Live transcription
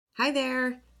Hi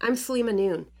there, I'm Saleema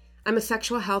Noon. I'm a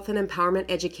sexual health and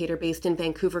empowerment educator based in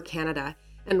Vancouver, Canada,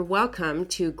 and welcome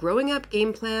to Growing Up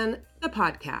Game Plan, the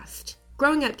podcast.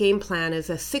 Growing Up Game Plan is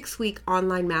a 6-week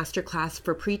online masterclass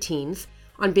for preteens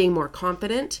on being more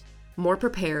confident, more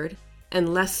prepared,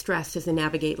 and less stressed as they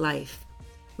navigate life.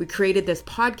 We created this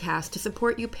podcast to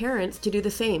support you parents to do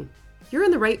the same. You're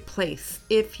in the right place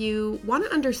if you want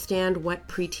to understand what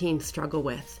preteens struggle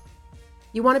with.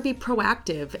 You want to be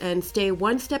proactive and stay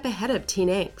one step ahead of teen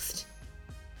angst.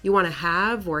 You want to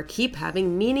have or keep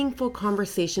having meaningful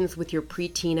conversations with your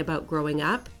preteen about growing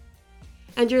up.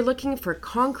 And you're looking for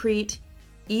concrete,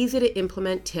 easy to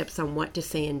implement tips on what to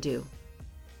say and do.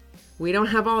 We don't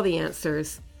have all the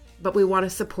answers, but we want to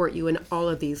support you in all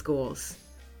of these goals.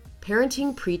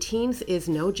 Parenting preteens is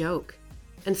no joke,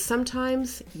 and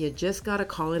sometimes you just gotta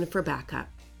call in for backup.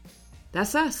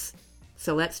 That's us,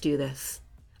 so let's do this.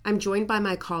 I'm joined by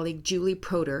my colleague Julie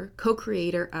Prodor,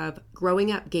 co-creator of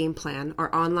Growing Up Game Plan,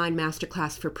 our online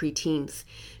masterclass for preteens.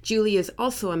 Julie is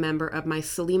also a member of my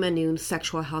Saleema Noon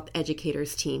sexual health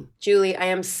educators team. Julie, I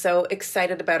am so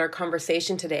excited about our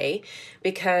conversation today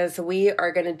because we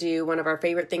are going to do one of our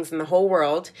favorite things in the whole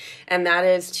world, and that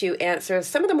is to answer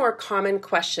some of the more common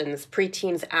questions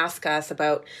preteens ask us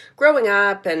about growing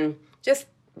up and just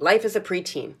life as a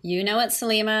preteen. You know it,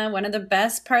 Saleema. One of the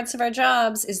best parts of our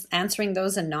jobs is answering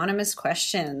those anonymous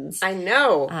questions. I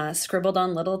know. Scribbled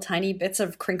on little tiny bits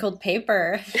of crinkled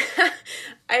paper.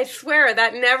 I swear,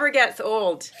 that never gets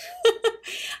old.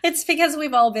 It's because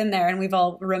we've all been there and we've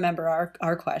all remember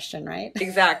our question, right?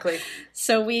 Exactly.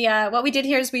 So what we did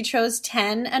here is we chose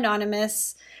 10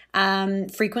 anonymous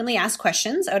frequently asked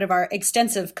questions out of our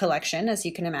extensive collection, as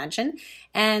you can imagine,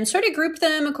 and sort of group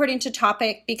them according to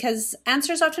topic because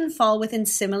answers often fall within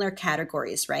similar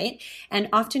categories, right? And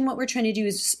often what we're trying to do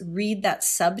is read that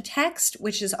subtext,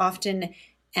 which is often,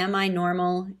 am I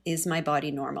normal? Is my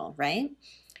body normal, right?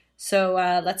 So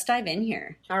let's dive in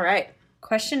here. All right.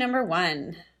 Question number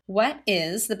 1. What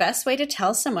is the best way to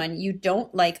tell someone you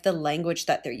don't like the language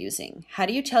that they're using? How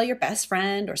do you tell your best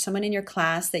friend or someone in your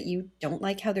class that you don't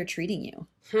like how they're treating you?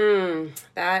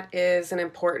 That is an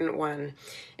important one.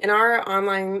 In our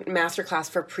online masterclass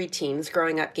for preteens,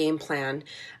 Growing Up Game Plan,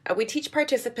 we teach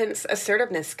participants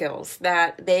assertiveness skills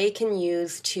that they can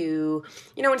use to,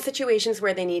 in situations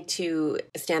where they need to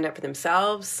stand up for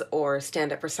themselves or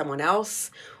stand up for someone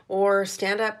else or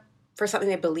stand up for something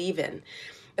they believe in.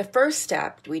 The first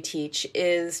step we teach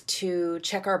is to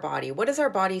check our body. What is our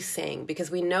body saying?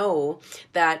 Because we know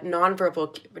that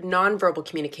nonverbal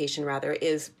communication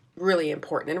is really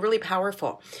important and really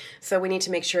powerful. So we need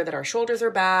to make sure that our shoulders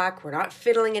are back. We're not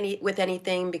fiddling with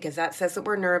anything because that says that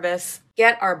we're nervous.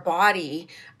 Get our body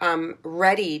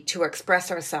ready to express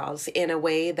ourselves in a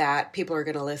way that people are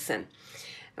going to listen.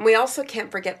 And we also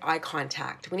can't forget eye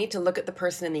contact. We need to look at the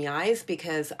person in the eyes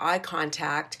because eye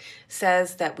contact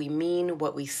says that we mean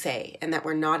what we say and that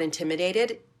we're not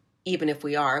intimidated, even if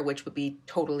we are, which would be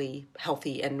totally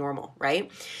healthy and normal,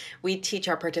 right? We teach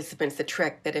our participants the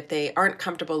trick that if they aren't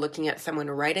comfortable looking at someone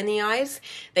right in the eyes,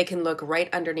 they can look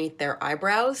right underneath their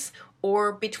eyebrows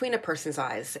or between a person's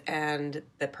eyes, and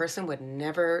the person would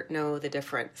never know the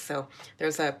difference. So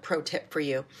there's a pro tip for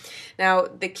you. Now,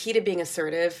 the key to being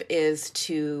assertive is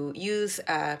to use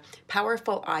a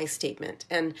powerful I statement.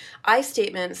 And I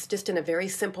statements, just in a very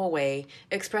simple way,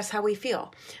 express how we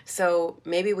feel. So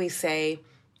maybe we say,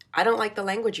 I don't like the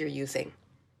language you're using,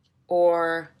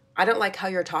 or I don't like how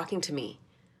you're talking to me,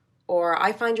 or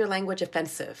I find your language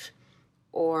offensive,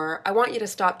 or I want you to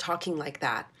stop talking like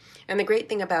that. And the great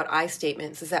thing about I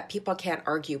statements is that people can't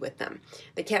argue with them.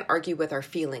 They can't argue with our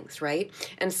feelings, right?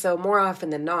 And so more often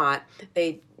than not,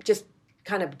 they just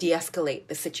kind of de-escalate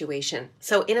the situation.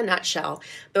 So in a nutshell,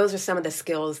 those are some of the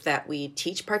skills that we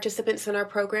teach participants in our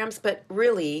programs, but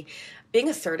really being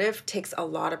assertive takes a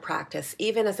lot of practice.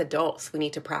 Even as adults, we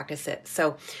need to practice it.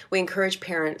 So we encourage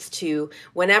parents to,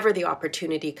 whenever the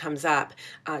opportunity comes up,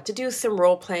 to do some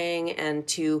role playing and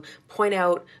to point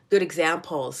out good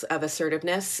examples of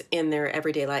assertiveness in their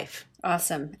everyday life.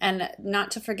 Awesome. And not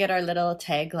to forget our little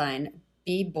tagline,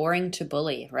 be boring to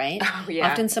bully, right? Oh, yeah.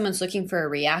 Often someone's looking for a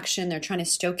reaction. They're trying to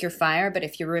stoke your fire. But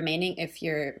if you're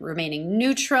remaining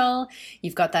neutral,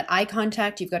 you've got that eye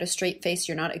contact, you've got a straight face,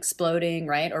 you're not exploding,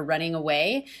 right? Or running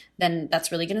away, then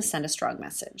that's really going to send a strong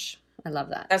message. I love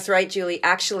that. That's right, Julie.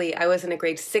 Actually, I was in a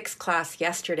grade 6 class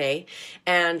yesterday,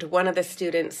 and one of the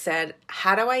students said,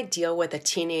 how do I deal with a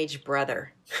teenage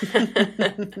brother?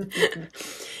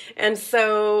 And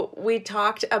so we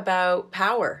talked about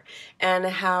power and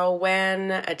how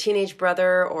when a teenage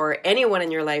brother or anyone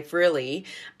in your life really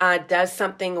does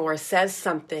something or says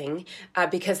something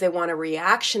because they want a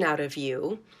reaction out of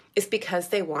you, it's because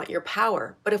they want your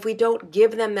power. But if we don't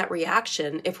give them that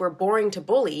reaction, if we're boring to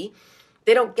bully,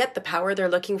 they don't get the power they're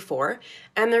looking for,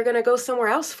 and they're going to go somewhere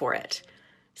else for it.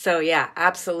 So yeah,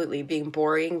 absolutely. Being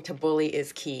boring to bully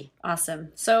is key.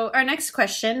 Awesome. So our next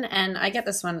question, and I get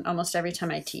this one almost every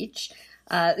time I teach,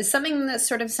 is something that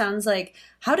sort of sounds like,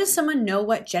 how does someone know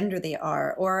what gender they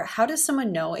are? Or how does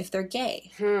someone know if they're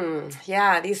gay?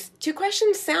 Yeah, these two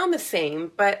questions sound the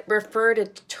same, but refer to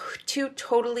two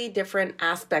totally different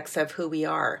aspects of who we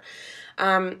are.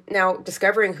 Now,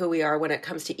 discovering who we are when it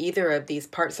comes to either of these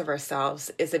parts of ourselves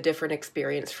is a different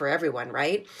experience for everyone,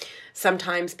 right?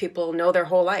 Sometimes people know their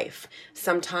whole life.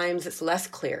 Sometimes it's less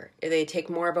clear. They take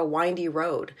more of a windy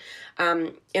road.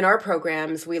 In our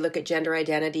programs, we look at gender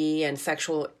identity and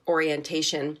sexual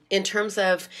orientation in terms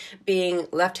of being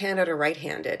left-handed or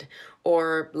right-handed,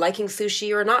 or liking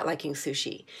sushi or not liking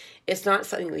sushi. It's not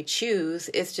something we choose.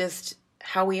 It's just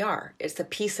how we are. It's a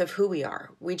piece of who we are.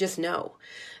 We just know.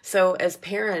 So as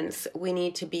parents, we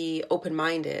need to be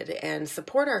open-minded and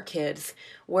support our kids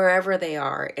wherever they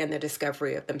are in the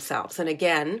discovery of themselves. And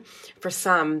again, for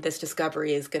some, this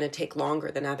discovery is going to take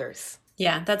longer than others.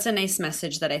 Yeah, that's a nice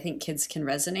message that I think kids can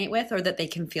resonate with, or that they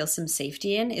can feel some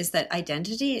safety in, is that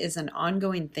identity is an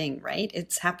ongoing thing, right?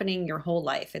 It's happening your whole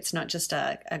life. It's not just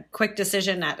a quick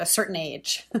decision at a certain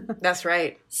age. That's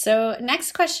right. So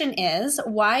next question is,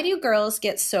 why do girls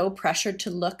get so pressured to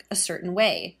look a certain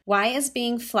way? Why is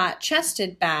being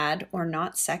flat-chested bad or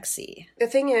not sexy? The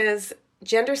thing is,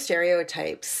 gender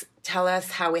stereotypes tell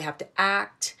us how we have to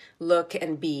act, look,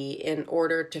 and be in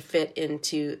order to fit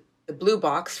into the blue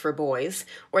box for boys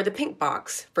or the pink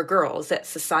box for girls that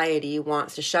society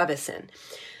wants to shove us in.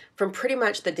 From pretty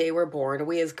much the day we're born,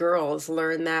 we as girls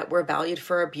learn that we're valued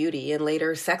for our beauty and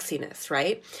later sexiness,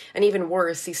 right? And even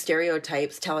worse, these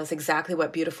stereotypes tell us exactly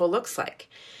what beautiful looks like.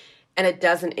 And it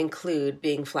doesn't include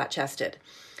being flat-chested.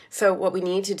 So what we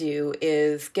need to do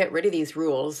is get rid of these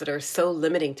rules that are so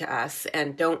limiting to us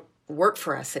and don't work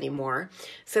for us anymore,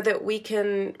 so that we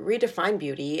can redefine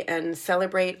beauty and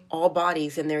celebrate all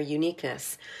bodies in their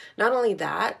uniqueness. Not only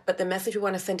that, but the message we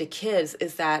want to send to kids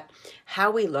is that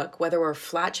how we look, whether we're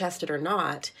flat-chested or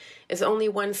not, is only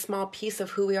one small piece of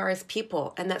who we are as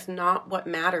people, and that's not what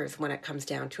matters when it comes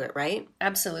down to it, right?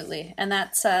 Absolutely. And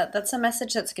that's a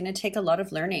message that's going to take a lot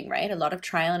of learning, right? A lot of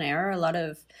trial and error, a lot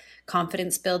of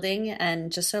confidence building,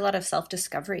 and just a lot of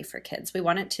self-discovery for kids. We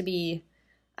want it to be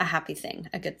a happy thing,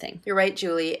 a good thing. You're right,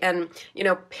 Julie. And,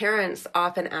 parents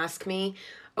often ask me,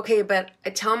 okay, but I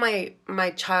tell my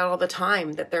child all the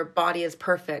time that their body is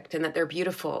perfect and that they're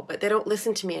beautiful, but they don't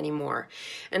listen to me anymore.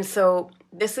 And so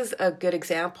this is a good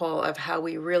example of how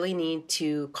we really need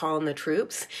to call in the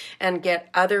troops and get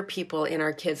other people in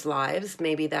our kids' lives.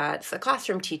 Maybe that's a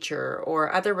classroom teacher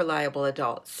or other reliable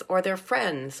adults or their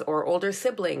friends or older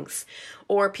siblings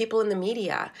or people in the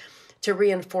media to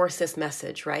reinforce this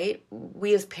message, right?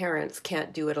 We as parents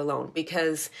can't do it alone,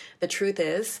 because the truth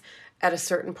is, at a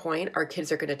certain point, our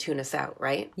kids are going to tune us out,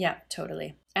 right? Yeah,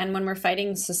 totally. And when we're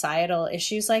fighting societal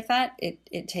issues like that,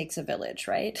 it takes a village,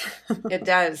 right? It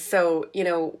does. So,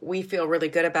 we feel really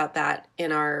good about that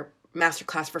in our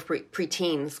masterclass for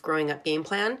preteens growing up game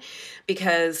plan,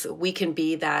 because we can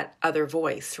be that other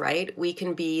voice, right? We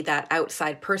can be that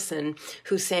outside person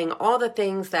who's saying all the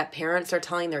things that parents are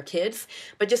telling their kids,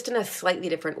 but just in a slightly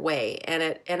different way. And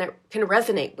it can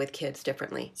resonate with kids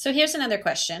differently. So here's another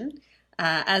question.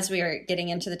 As we are getting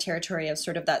into the territory of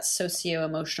sort of that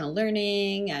socio-emotional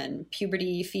learning and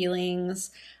puberty feelings,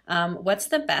 what's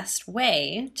the best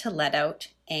way to let out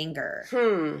anger?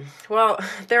 Well,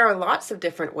 there are lots of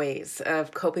different ways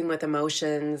of coping with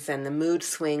emotions and the mood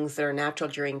swings that are natural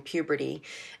during puberty,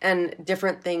 and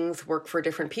different things work for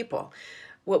different people.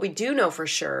 What we do know for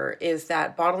sure is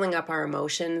that bottling up our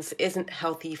emotions isn't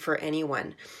healthy for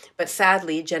anyone. But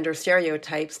sadly, gender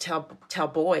stereotypes tell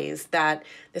boys that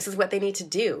this is what they need to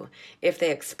do. If they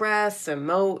express,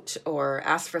 emote, or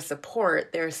ask for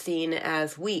support, they're seen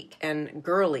as weak and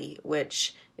girly,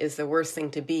 which is the worst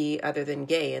thing to be other than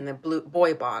gay in the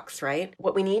boy box, right?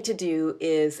 What we need to do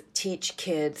is teach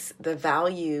kids the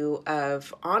value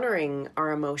of honoring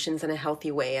our emotions in a healthy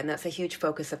way, and that's a huge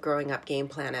focus of growing up game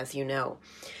plan, as you know.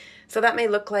 So that may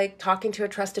look like talking to a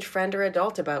trusted friend or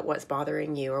adult about what's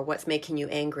bothering you or what's making you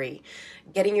angry,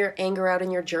 getting your anger out in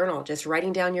your journal, just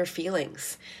writing down your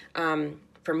feelings,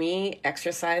 For me,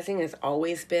 exercising has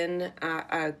always been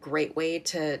a great way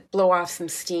to blow off some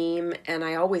steam, and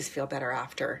I always feel better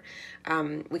after.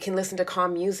 We can listen to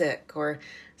calm music, or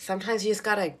sometimes you just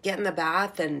gotta get in the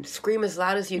bath and scream as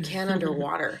loud as you can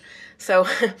underwater. So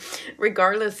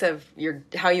regardless of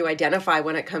how you identify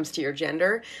when it comes to your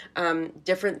gender,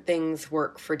 different things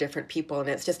work for different people, and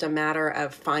it's just a matter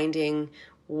of finding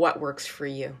what works for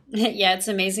you. Yeah, it's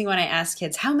amazing when I ask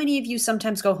kids, how many of you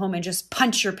sometimes go home and just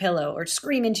punch your pillow or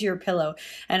scream into your pillow,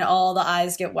 and all the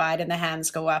eyes get wide and the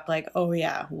hands go up like, oh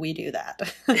yeah, we do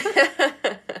that.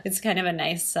 It's kind of a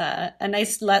nice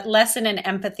lesson in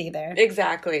empathy there.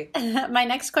 Exactly. My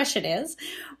next question is,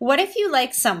 what if you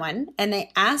like someone and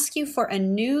they ask you for a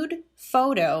nude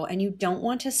photo and you don't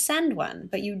want to send one,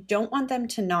 but you don't want them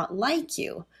to not like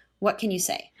you? What can you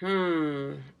say?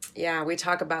 Yeah, we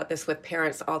talk about this with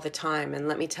parents all the time, and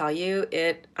let me tell you,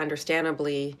 it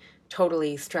understandably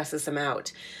totally stresses them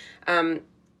out.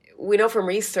 We know from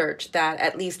research that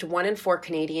at least 1 in 4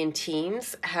 Canadian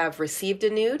teens have received a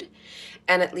nude,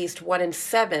 and at least 1 in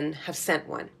 7 have sent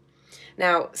one.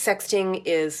 Now, sexting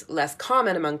is less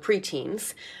common among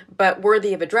preteens, but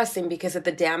worthy of addressing because of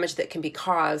the damage that can be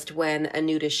caused when a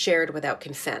nude is shared without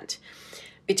consent.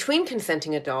 Between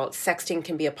consenting adults, sexting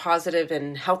can be a positive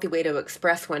and healthy way to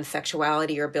express one's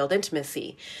sexuality or build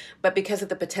intimacy. But because of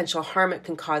the potential harm it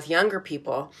can cause younger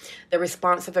people, the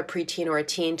response of a preteen or a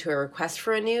teen to a request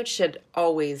for a nude should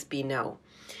always be no.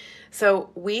 So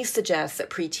we suggest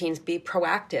that preteens be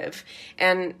proactive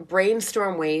and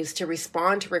brainstorm ways to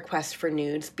respond to requests for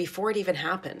nudes before it even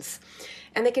happens.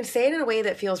 And they can say it in a way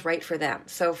that feels right for them.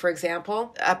 So, for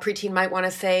example, a preteen might want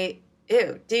to say,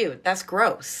 ew, dude, that's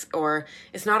gross, or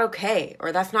it's not okay,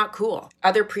 or that's not cool.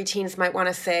 Other preteens might want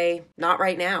to say, not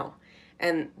right now.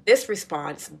 And this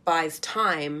response buys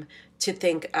time to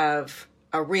think of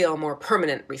a real, more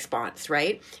permanent response,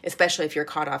 right? Especially if you're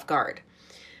caught off guard.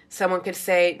 Someone could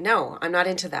say, no, I'm not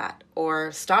into that,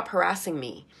 or stop harassing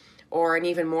me, or an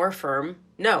even more firm,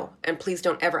 no, and please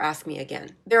don't ever ask me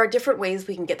again. There are different ways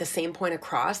we can get the same point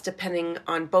across depending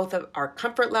on both of our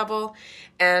comfort level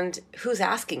and who's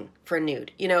asking for a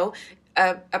nude. You know,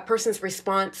 a person's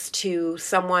response to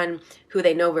someone who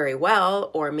they know very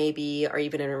well or maybe are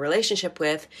even in a relationship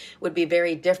with would be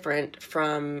very different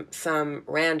from some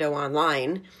rando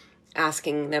online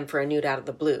asking them for a nude out of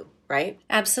the blue. Right?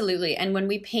 Absolutely. And when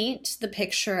we paint the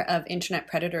picture of internet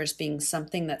predators being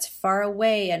something that's far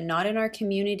away and not in our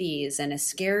communities and a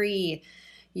scary,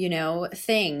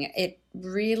 thing, it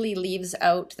really leaves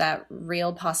out that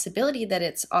real possibility that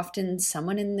it's often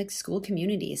someone in the school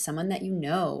community, someone that you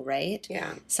know, right?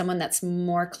 Yeah. Someone that's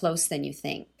more close than you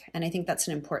think. And I think that's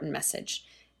an important message,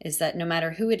 is that no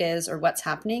matter who it is or what's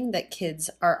happening, that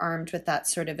kids are armed with that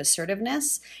sort of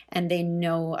assertiveness and they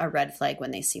know a red flag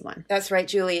when they see one. That's right,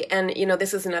 Julie. And,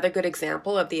 this is another good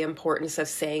example of the importance of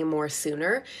saying more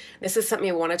sooner. This is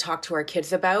something we want to talk to our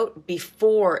kids about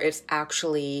before it's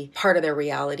actually part of their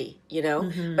reality,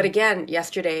 Mm-hmm. But again,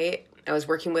 yesterday I was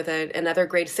working with another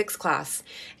grade 6 class,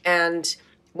 and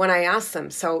when I asked them,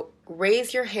 so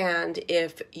raise your hand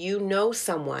if you know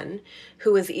someone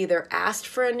who has either asked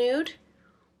for a nude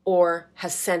or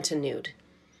has sent a nude.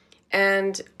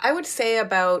 And I would say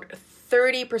about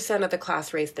 30% of the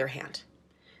class raised their hand.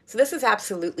 So this is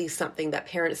absolutely something that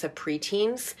parents of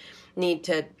preteens need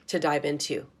to dive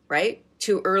into, right?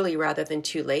 Too early rather than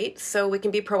too late, so we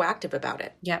can be proactive about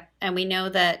it. Yep. And we know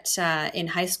that in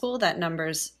high school, that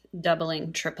number's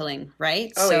doubling, tripling,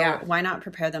 right? Oh, so yeah. Why not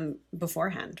prepare them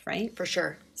beforehand, right? For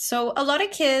sure. So a lot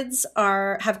of kids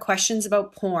have questions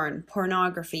about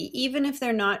pornography, even if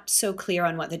they're not so clear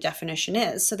on what the definition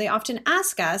is. So they often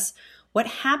ask us, what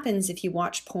happens if you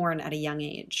watch porn at a young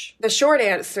age? The short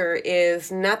answer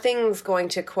is nothing's going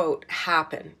to, quote,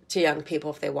 happen to young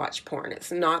people if they watch porn.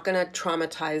 It's not going to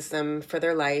traumatize them for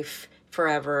their life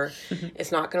forever.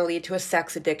 It's not going to lead to a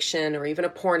sex addiction or even a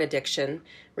porn addiction.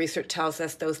 Research tells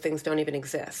us those things don't even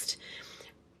exist.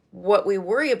 What we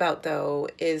worry about, though,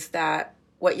 is that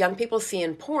what young people see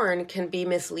in porn can be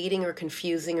misleading or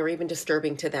confusing or even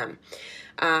disturbing to them.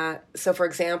 So, for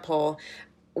example,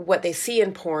 what they see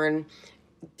in porn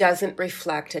doesn't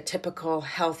reflect a typical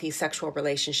healthy sexual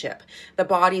relationship. The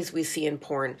bodies we see in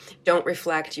porn don't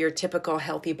reflect your typical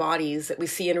healthy bodies that we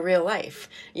see in real life,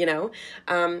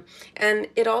 And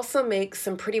it also makes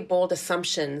some pretty bold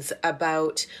assumptions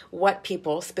about what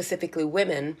people, specifically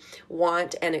women,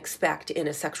 want and expect in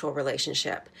a sexual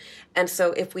relationship. And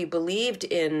so if we believed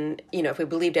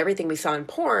everything we saw in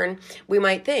porn, we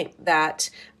might think that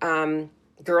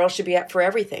girls should be up for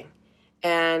everything.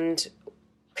 And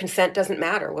consent doesn't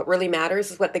matter. What really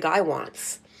matters is what the guy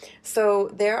wants. So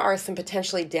there are some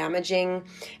potentially damaging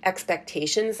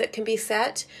expectations that can be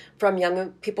set from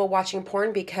young people watching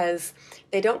porn because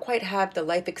they don't quite have the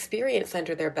life experience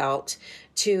under their belt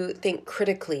to think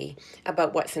critically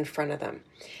about what's in front of them.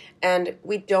 And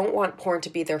we don't want porn to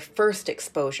be their first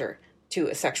exposure to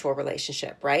a sexual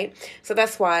relationship, right? So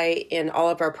that's why in all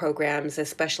of our programs,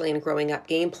 especially in Growing Up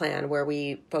Game Plan, where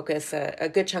we focus a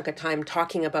good chunk of time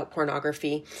talking about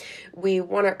pornography, we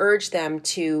want to urge them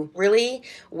to really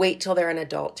wait till they're an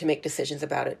adult to make decisions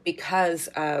about it because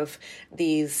of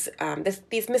these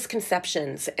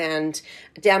misconceptions and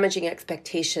damaging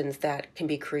expectations that can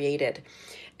be created.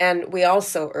 And we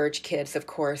also urge kids, of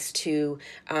course, to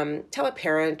tell a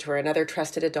parent or another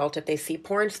trusted adult if they see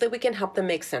porn so that we can help them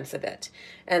make sense of it.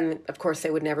 And of course,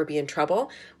 they would never be in trouble.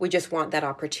 We just want that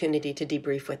opportunity to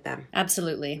debrief with them.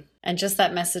 Absolutely. And just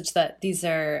that message that these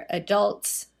are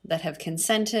adults that have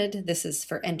consented. This is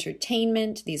for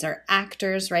entertainment. These are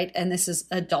actors, right? And this is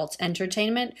adult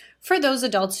entertainment for those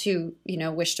adults who,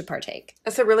 wish to partake.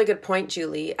 That's a really good point,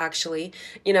 Julie, actually.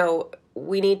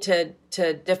 We need to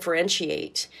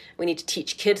differentiate. We need to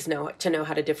teach kids to know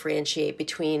how to differentiate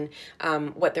between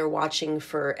what they're watching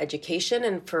for education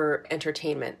and for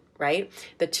entertainment, right?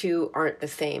 The two aren't the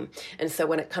same. And so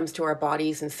when it comes to our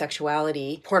bodies and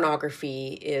sexuality,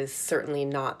 pornography is certainly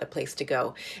not the place to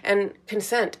go. And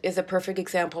consent is a perfect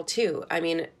example too. I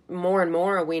mean, more and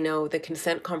more we know the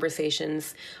consent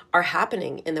conversations are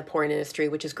happening in the porn industry,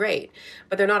 which is great,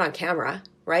 but they're not on camera,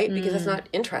 right? Because it's not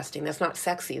interesting. That's not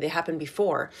sexy. They happened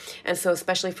before. And so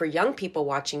especially for young people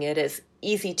watching it, it's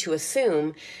easy to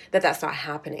assume that that's not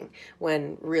happening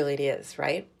when really it is,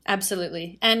 right?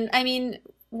 Absolutely. And I mean,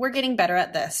 we're getting better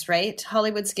at this, right?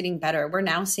 Hollywood's getting better. We're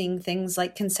now seeing things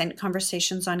like consent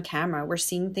conversations on camera. We're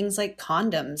seeing things like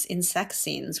condoms in sex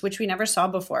scenes, which we never saw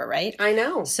before, right? I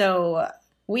know. So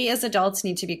we as adults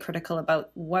need to be critical about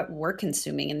what we're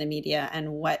consuming in the media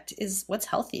and what's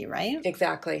healthy, right?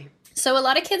 Exactly. So a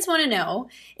lot of kids want to know,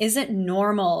 is it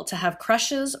normal to have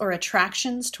crushes or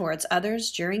attractions towards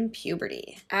others during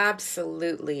puberty?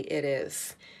 Absolutely it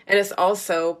is. And it's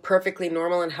also perfectly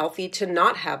normal and healthy to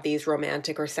not have these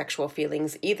romantic or sexual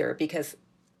feelings either, because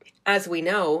as we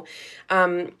know,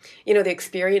 the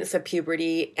experience of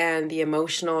puberty and the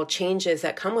emotional changes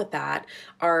that come with that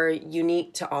are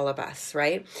unique to all of us,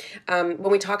 right?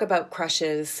 When we talk about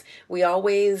crushes, we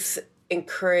always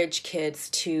encourage kids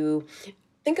to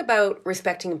think about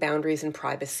respecting boundaries and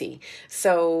privacy.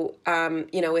 So,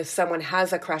 if someone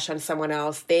has a crush on someone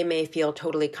else, they may feel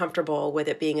totally comfortable with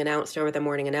it being announced over the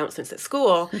morning announcements at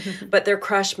school, but their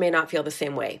crush may not feel the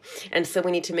same way. And so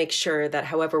we need to make sure that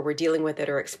however we're dealing with it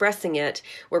or expressing it,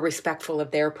 we're respectful of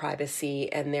their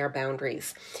privacy and their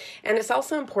boundaries. And it's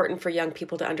also important for young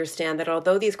people to understand that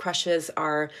although these crushes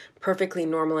are perfectly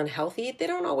normal and healthy, they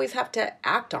don't always have to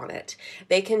act on it.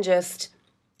 They can just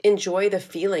enjoy the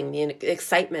feeling, the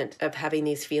excitement of having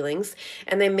these feelings,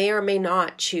 and they may or may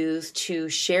not choose to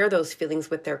share those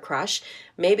feelings with their crush.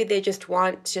 Maybe they just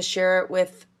want to share it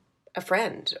with a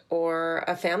friend or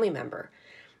a family member.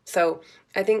 So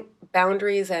I think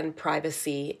boundaries and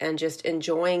privacy and just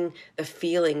enjoying the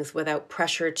feelings without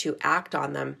pressure to act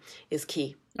on them is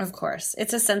key. Of course.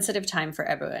 It's a sensitive time for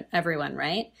everyone,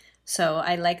 right? So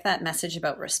I like that message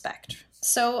about respect.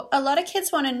 So a lot of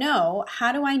kids want to know,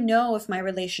 how do I know if my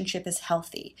relationship is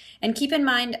healthy? And keep in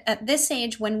mind, at this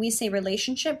age, when we say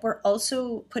relationship, we're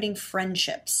also putting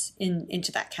friendships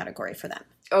into that category for them.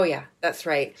 Oh, yeah, that's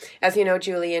right. As you know,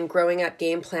 Julie, in Growing Up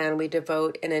Game Plan, we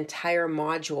devote an entire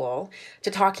module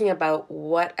to talking about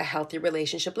what a healthy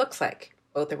relationship looks like,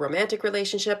 both a romantic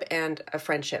relationship and a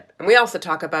friendship. And we also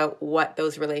talk about what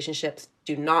those relationships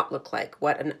do not look like,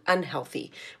 what an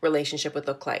unhealthy relationship would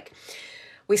look like.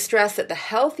 We stress that the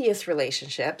healthiest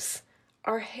relationships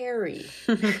are hairy,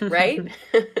 right?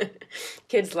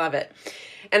 Kids love it.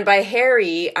 And by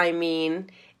hairy, I mean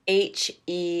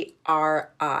HERI.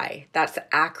 That's the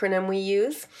acronym we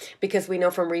use because we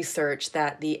know from research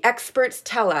that the experts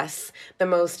tell us the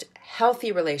most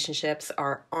healthy relationships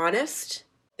are honest,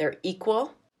 they're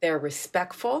equal, they're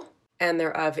respectful, and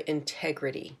they're of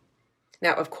integrity.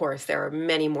 Now, of course, there are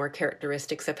many more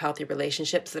characteristics of healthy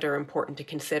relationships that are important to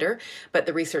consider, but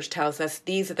the research tells us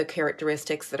these are the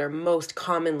characteristics that are most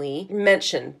commonly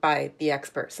mentioned by the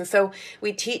experts. And so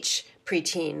we teach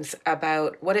preteens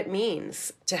about what it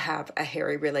means to have a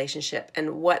hairy relationship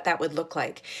and what that would look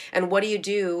like. And what do you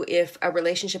do if a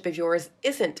relationship of yours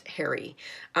isn't hairy?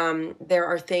 There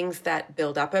are things that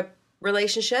build up a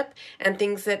relationship and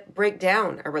things that break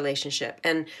down a relationship.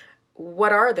 And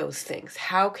what are those things?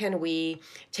 How can we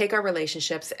take our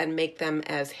relationships and make them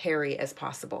as hairy as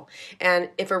possible? And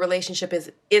if a relationship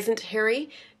isn't hairy,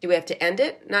 do we have to end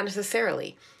it? Not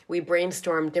necessarily. We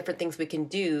brainstorm different things we can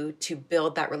do to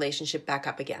build that relationship back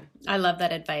up again. I love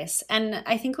that advice. And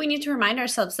I think we need to remind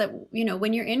ourselves that,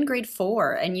 when you're in grade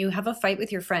 4 and you have a fight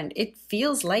with your friend, it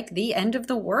feels like the end of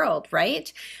the world,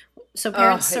 right? So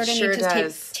parents need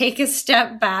to take a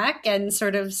step back and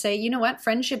sort of say, you know what,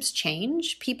 friendships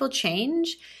change, people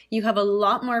change. You have a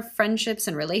lot more friendships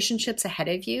and relationships ahead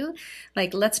of you.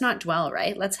 Like, let's not dwell,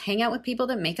 right? Let's hang out with people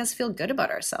that make us feel good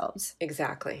about ourselves.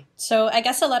 Exactly. So I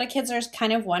guess a lot of kids are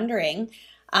kind of wondering,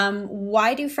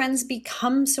 why do friends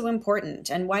become so important?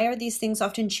 And why are these things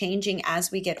often changing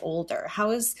as we get older?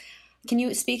 Can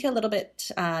you speak a little bit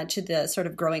to the sort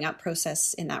of growing up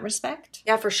process in that respect?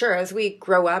 Yeah, for sure. As we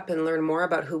grow up and learn more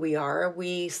about who we are,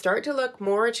 we start to look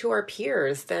more to our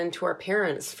peers than to our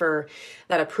parents for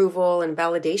that approval and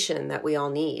validation that we all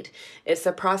need. It's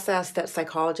a process that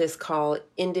psychologists call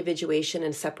individuation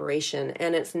and separation,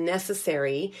 and it's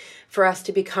necessary for us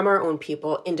to become our own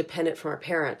people, independent from our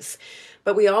parents.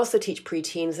 But we also teach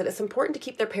preteens that it's important to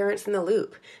keep their parents in the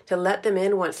loop, to let them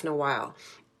in once in a while.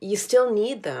 You still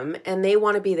need them and they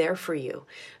want to be there for you.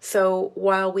 So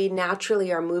while we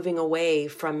naturally are moving away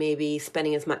from maybe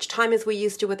spending as much time as we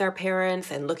used to with our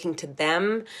parents and looking to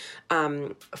them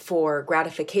for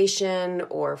gratification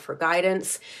or for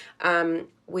guidance,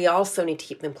 we also need to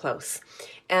keep them close.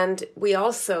 And we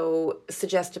also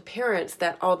suggest to parents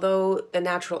that although the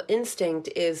natural instinct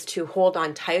is to hold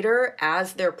on tighter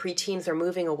as their preteens are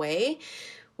moving away,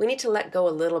 we need to let go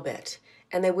a little bit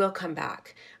and they will come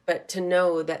back. But to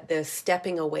know that the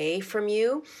stepping away from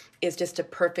you is just a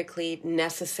perfectly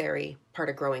necessary part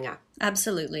of growing up.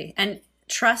 Absolutely. And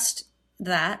trust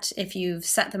that if you've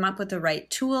set them up with the right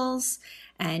tools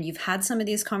and you've had some of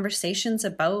these conversations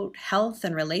about health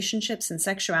and relationships and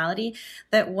sexuality,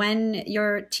 that when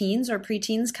your teens or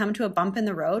preteens come to a bump in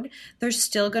the road, they're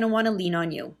still going to want to lean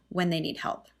on you when they need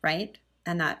help, right?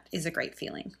 And that is a great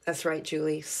feeling. That's right,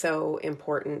 Julie. So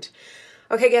important.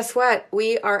 Okay, guess what?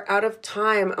 We are out of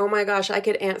time. Oh my gosh, I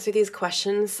could answer these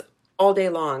questions all day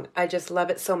long. I just love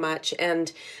it so much. And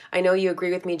I know you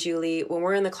agree with me, Julie. When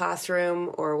we're in the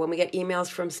classroom or when we get emails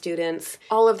from students,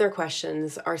 all of their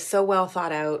questions are so well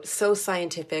thought out, so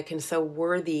scientific, and so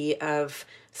worthy of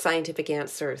scientific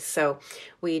answers. So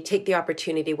we take the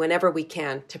opportunity whenever we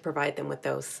can to provide them with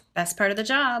those. Best part of the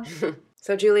job.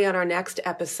 So Julie, on our next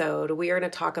episode, we are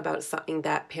going to talk about something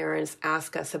that parents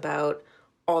ask us about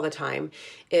all the time.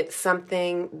 It's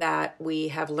something that we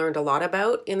have learned a lot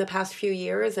about in the past few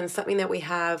years and something that we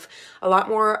have a lot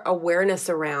more awareness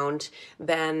around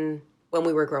than when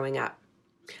we were growing up.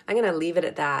 I'm going to leave it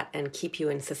at that and keep you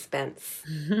in suspense.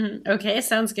 Okay,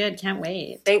 sounds good. Can't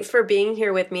wait. Thanks for being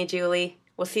here with me, Julie.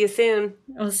 We'll see you soon.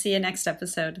 We'll see you next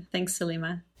episode. Thanks,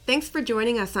 Saleema. Thanks for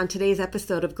joining us on today's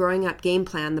episode of Growing Up Game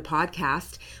Plan, the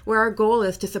podcast, where our goal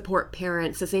is to support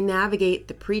parents as they navigate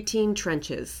the preteen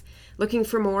trenches. Looking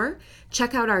for more?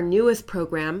 Check out our newest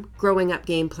program, Growing Up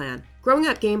Game Plan. Growing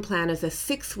Up Game Plan is a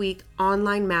 6-week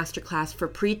online masterclass for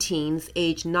preteens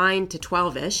aged 9 to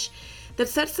 12-ish that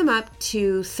sets them up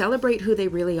to celebrate who they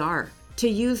really are, to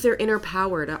use their inner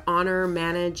power to honor,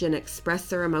 manage, and express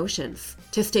their emotions,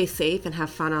 to stay safe and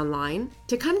have fun online,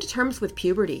 to come to terms with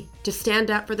puberty, to stand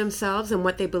up for themselves and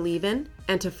what they believe in,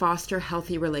 and to foster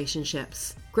healthy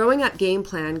relationships. Growing Up Game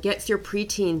Plan gets your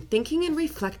preteen thinking and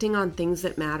reflecting on things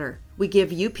that matter. We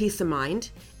give you peace of mind,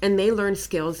 and they learn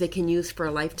skills they can use for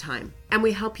a lifetime. And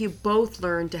we help you both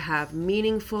learn to have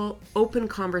meaningful, open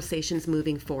conversations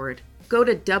moving forward. Go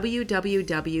to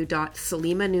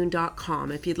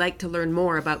www.saleemanoon.com if you'd like to learn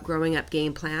more about Growing Up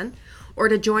Game Plan, or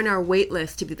to join our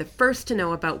waitlist to be the first to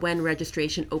know about when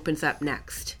registration opens up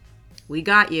next. We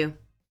got you.